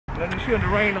feel the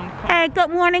rain on the car. Hey, good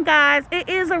morning, guys. It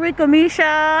is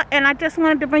Arickamisha, and I just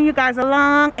wanted to bring you guys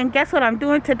along. And guess what I'm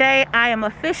doing today? I am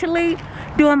officially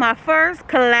doing my first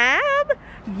collab.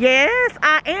 Yes,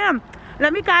 I am.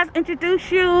 Let me guys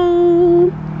introduce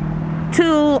you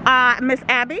to Miss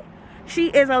Abby. She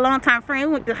is a longtime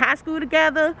friend. We went to high school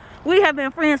together. We have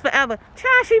been friends forever.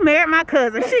 Child, she married my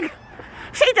cousin. She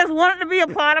just wanted to be a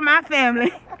part of my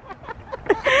family.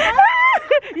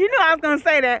 You knew I was gonna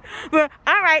say that. But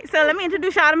all right, so let me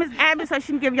introduce y'all to Miss Abby so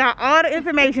she can give y'all all the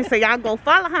information. So y'all go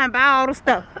follow her and buy all the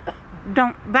stuff.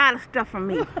 Don't buy the stuff from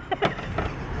me.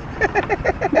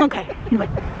 Okay. Anyway.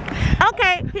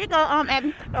 Okay, here you go,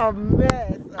 Abby. A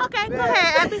mess. Okay, go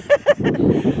ahead, Abby.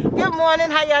 Good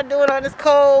morning. How y'all doing on this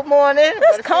cold morning?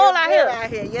 It's cold out here.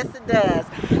 Yes, it does.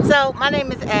 So my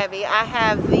name is Abby. I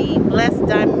have the Blessed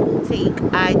Diamond Boutique.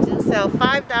 I do sell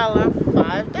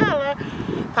 $5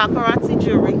 paparazzi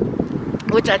jewelry,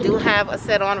 which I do have a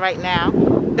set on right now.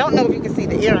 Don't know if you can see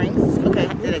the earrings. Okay,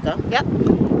 there they go. Yep.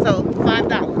 So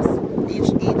 $5.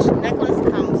 Each necklace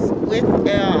comes with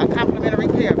a complimentary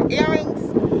pair of earrings.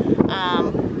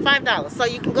 $5. So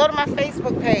you can go to my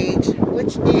Facebook page,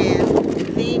 which is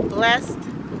the Blessed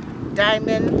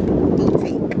Diamond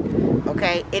Boutique.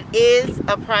 Okay, it is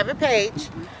a private page.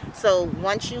 So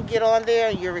once you get on there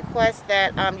and you request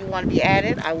that you want to be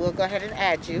added, I will go ahead and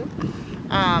add you.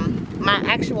 My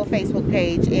actual Facebook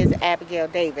page is Abigail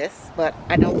Davis, but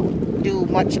I don't do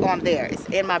much on there. It's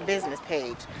in my business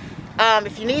page.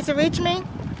 If you need to reach me,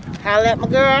 holler at my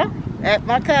girl, at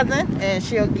my cousin, and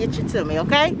she'll get you to me,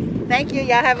 okay? Thank you.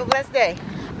 Y'all have a blessed day.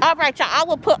 All right, y'all. I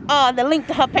will put the link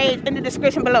to her page in the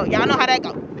description below. Y'all know how that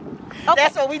goes. Okay.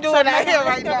 That's what we doing out here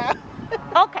right now.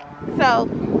 Okay, so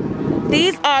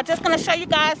these are just going to show you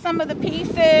guys some of the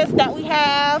pieces that we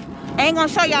have. I ain't going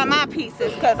to show y'all my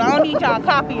pieces because I don't need y'all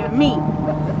copying me.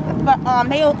 But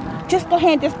they'll just go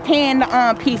ahead and just pan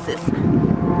the pieces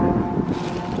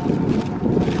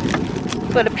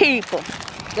for the people.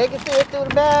 They can see it through the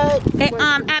bag. And,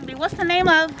 Abby, what's the name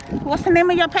of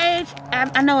your page?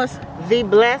 I know it's The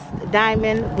Blessed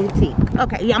Diamond Boutique.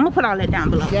 Okay, yeah, I'm gonna put all that down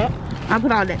below. Yep. I'll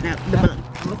put all that down below.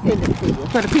 I'm gonna send it to you.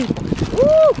 For the people.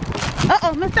 Woo!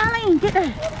 Uh-oh, Miss Darlene, get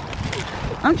that.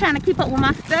 I'm trying to keep up with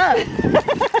my stuff.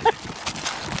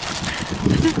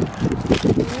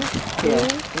 Yeah,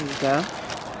 there you go.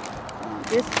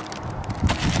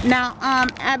 Now,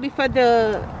 Abby, for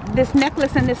this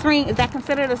necklace and this ring, is that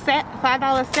considered a set?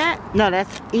 $5 set? No,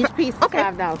 that's each piece is okay.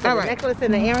 $5. So all the right. necklace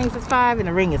and the earrings is $5 and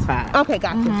the ring is $5. Okay,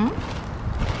 gotcha.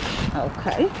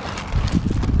 Okay.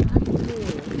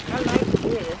 I like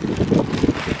this.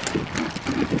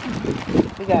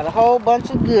 We got a whole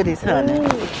bunch of goodies, honey. Ooh,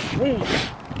 wait. I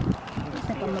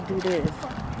think I'm gonna do this.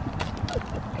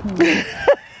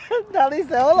 Dolly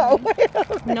said, hold on.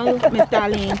 No, Miss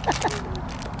Darlene.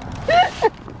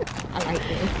 I like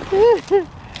this.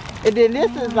 And then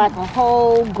this is like a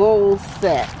whole gold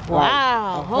set.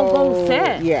 Wow, like whole gold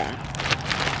set. Yeah.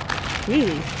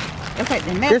 Jeez. That's like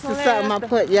the necklace. This is something I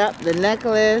put, yep, the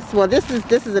necklace. Well, this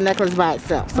is a necklace by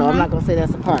itself, so I'm not going to say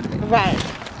that's a part of it. Right.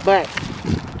 But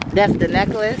that's the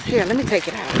necklace. Here, let me take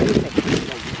it out. Let me take it out.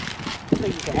 So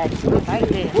you can actually Right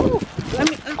there. let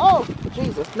me, oh,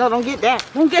 Jesus. No, don't get that.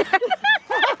 Don't get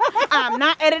I'm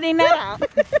not editing that out.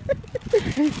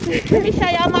 Let me show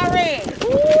y'all my ring.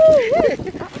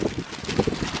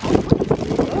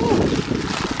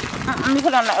 Let me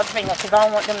put on the other finger because I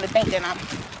don't want them to think that I'm...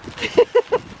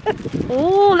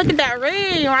 Ooh, look at that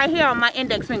ring right here on my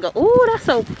index finger. Ooh, that's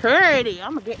so pretty.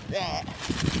 I'm going to get that.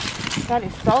 That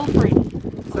is so pretty.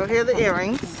 So here are the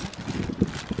earrings.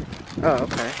 Oh,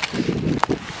 okay.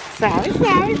 Sorry. And I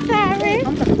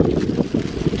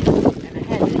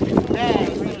had it in this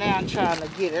bag, so now I'm trying to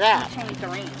get it out. Change the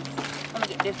rings. I'm going to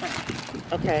get this one.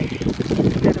 Okay.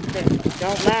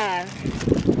 Don't mind.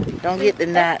 Don't get the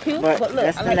knot, cute, but look,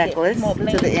 that's I the like necklace more to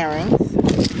bling. the earrings. I'm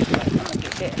going to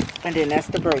get this. And then that's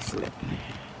the bracelet.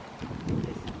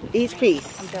 Each piece,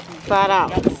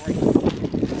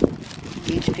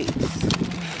 $5. Each piece.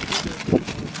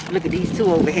 Look at these two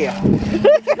over here.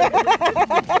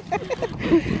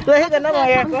 Look, here's another one,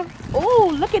 Erica.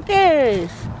 Oh, look at this.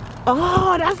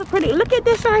 Oh, that's a pretty. Look at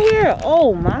this right here.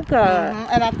 Oh my God.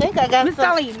 And I think I got Miss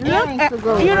some Dolly, earrings to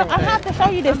go. you know, I have to show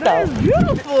you this That stuff. is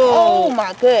beautiful. Oh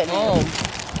my goodness. Oh.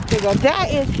 Here you go. That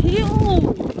is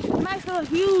huge. Nice little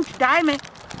huge diamond.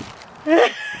 I'm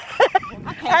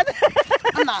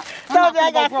not.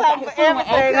 I got something for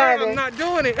everything. I'm not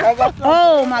doing it.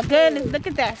 Oh my goodness, look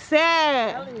at that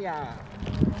set.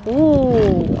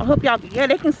 Ooh, I hope y'all, yeah,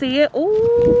 they can see it. Ooh.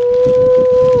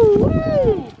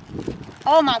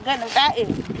 Oh my goodness, that is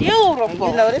beautiful. And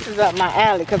you know, this is up my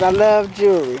alley because I love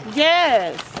jewelry.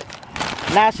 Yes.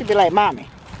 Now she'll be like, Mommy,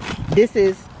 this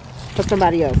is for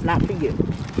somebody else, not for you.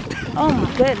 Oh my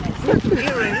goodness. Let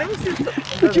me see.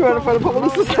 Put you in front of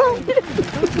police or something.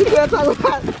 You gotta talk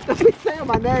about, don't be saying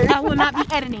my name. I will not be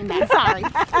editing that. Sorry.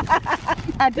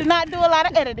 I do not do a lot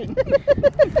of editing.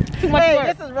 Too much Hey,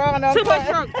 work. this is wrong on Too much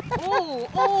work. Ooh.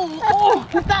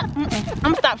 Stop.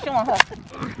 I'm stop showing her.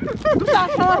 Stop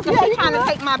showing her because she's trying to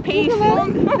take my piece.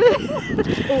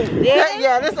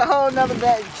 Yeah, this is a whole nother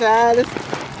bag, child.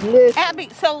 Listen. Abby,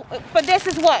 so for this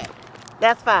is what?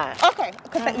 That's 5. Okay,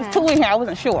 because there's 2 in here. I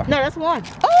wasn't sure. No, that's 1.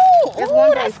 Oh, That's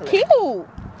one that's bracelet. cute.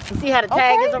 You see how the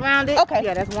tag Okay. is around it? Okay.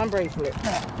 Yeah, that's 1 bracelet.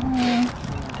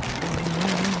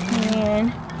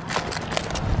 And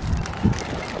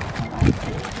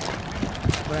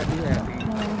But I do have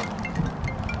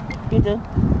these. you do?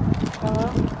 So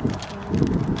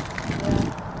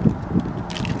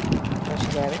she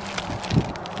got it.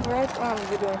 Right,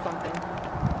 you're doing something.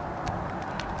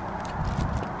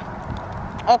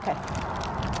 Okay.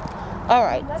 All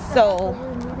right. So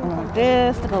I want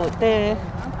this to go with this.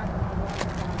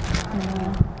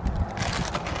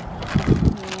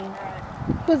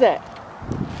 Who's that?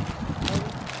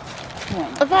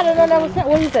 I thought I know that was him.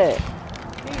 What is that?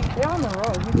 They're on the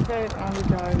road. You said on the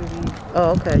drive to these.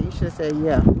 Oh, okay. You should have said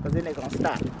yeah, because then they're going to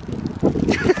stop.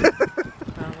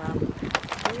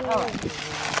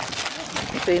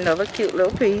 See, another cute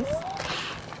little piece.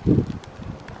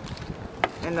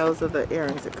 And those are the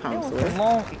earrings it comes with.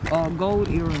 Long gold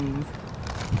earrings.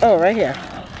 Oh, right here.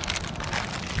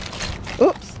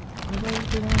 Oops.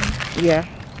 Yeah.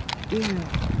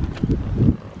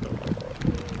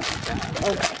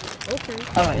 Okay.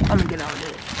 All right. I'm gonna get all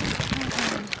this.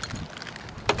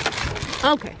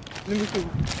 Okay. Let me see.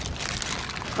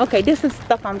 Okay. This is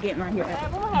stuff I'm getting right here.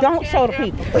 Don't show the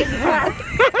people. I'm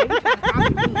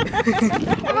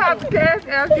gonna have to cash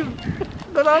out you.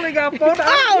 But I only got $4.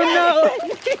 Oh no!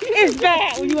 It's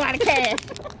bad when you out of cash.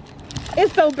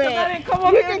 It's so I bad. didn't come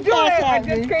up here and do that. I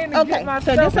just came to Okay, get my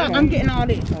so stuff. this I'm getting all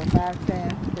this. So 5, 10,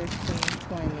 15,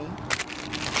 20.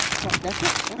 That's it?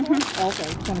 Okay,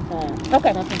 25.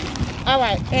 Okay. All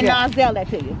right, and Yeah. I'll sell that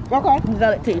to you. Okay.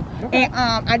 Sell it to you. Okay. And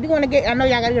I do want to get. I know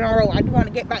y'all gotta get on the road. I do want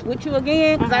to get back with you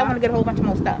again because I want to get a whole bunch of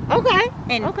more stuff. Okay.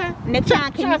 And Okay. next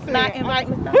time, can Trust you me. not invite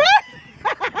me?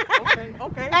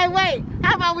 Okay. Hey, wait.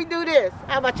 How about we do this?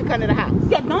 How about you come to the house?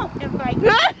 Yeah, don't invite me.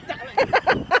 That's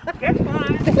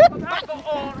fine. Because I go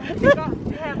on.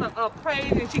 She has a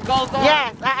praise and she goes on.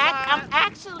 Yes, I'm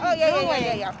actually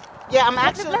doing. Yeah, I'm Just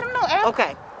actually. let them know, Al.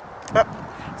 Okay.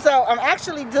 So I'm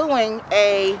actually doing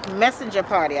a messenger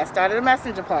party. I started a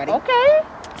messenger party. Okay.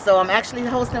 So I'm actually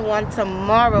hosting one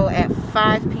tomorrow at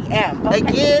 5 p.m. Okay.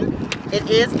 Again, it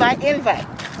is by invite.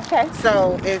 Okay.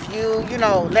 So if you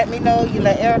let me know, you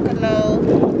let Erica know.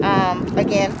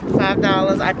 Again,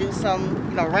 $5. I do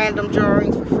some, random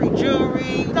drawings for free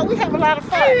jewelry. We have a lot of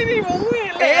fun. I didn't even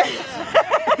win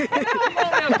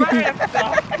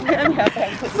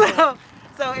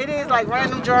So it is like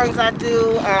random drawings I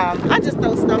do. I just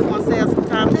throw stuff on sale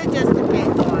sometimes. It just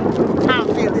depends on how I'm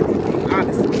feeling that day,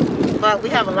 honestly. But we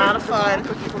have a lot of fun.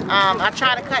 I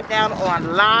try to cut down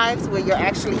on lives where you're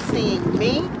actually seeing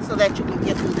me so that you can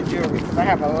get through the jewelry. Because I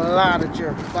have a lot of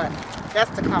jewelry, but that's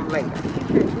to come later.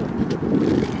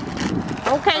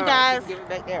 Okay, guys. Give it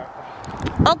back there.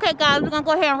 Okay, guys, we're gonna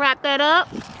go ahead and wrap that up.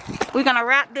 We're gonna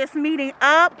wrap this meeting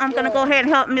up. I'm gonna go ahead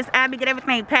and help Miss Abby get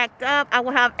everything packed up. I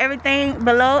will have everything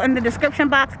below in the description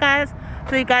box, guys,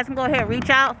 so you guys can go ahead and reach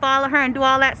out, follow her, and do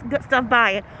all that good stuff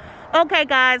by it. Okay,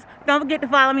 guys, don't forget to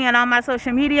follow me on all my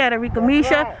social media at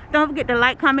Arickamisha. Right. Don't forget to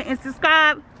like, comment, and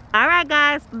subscribe. All right,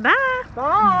 guys, bye.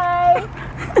 Bye.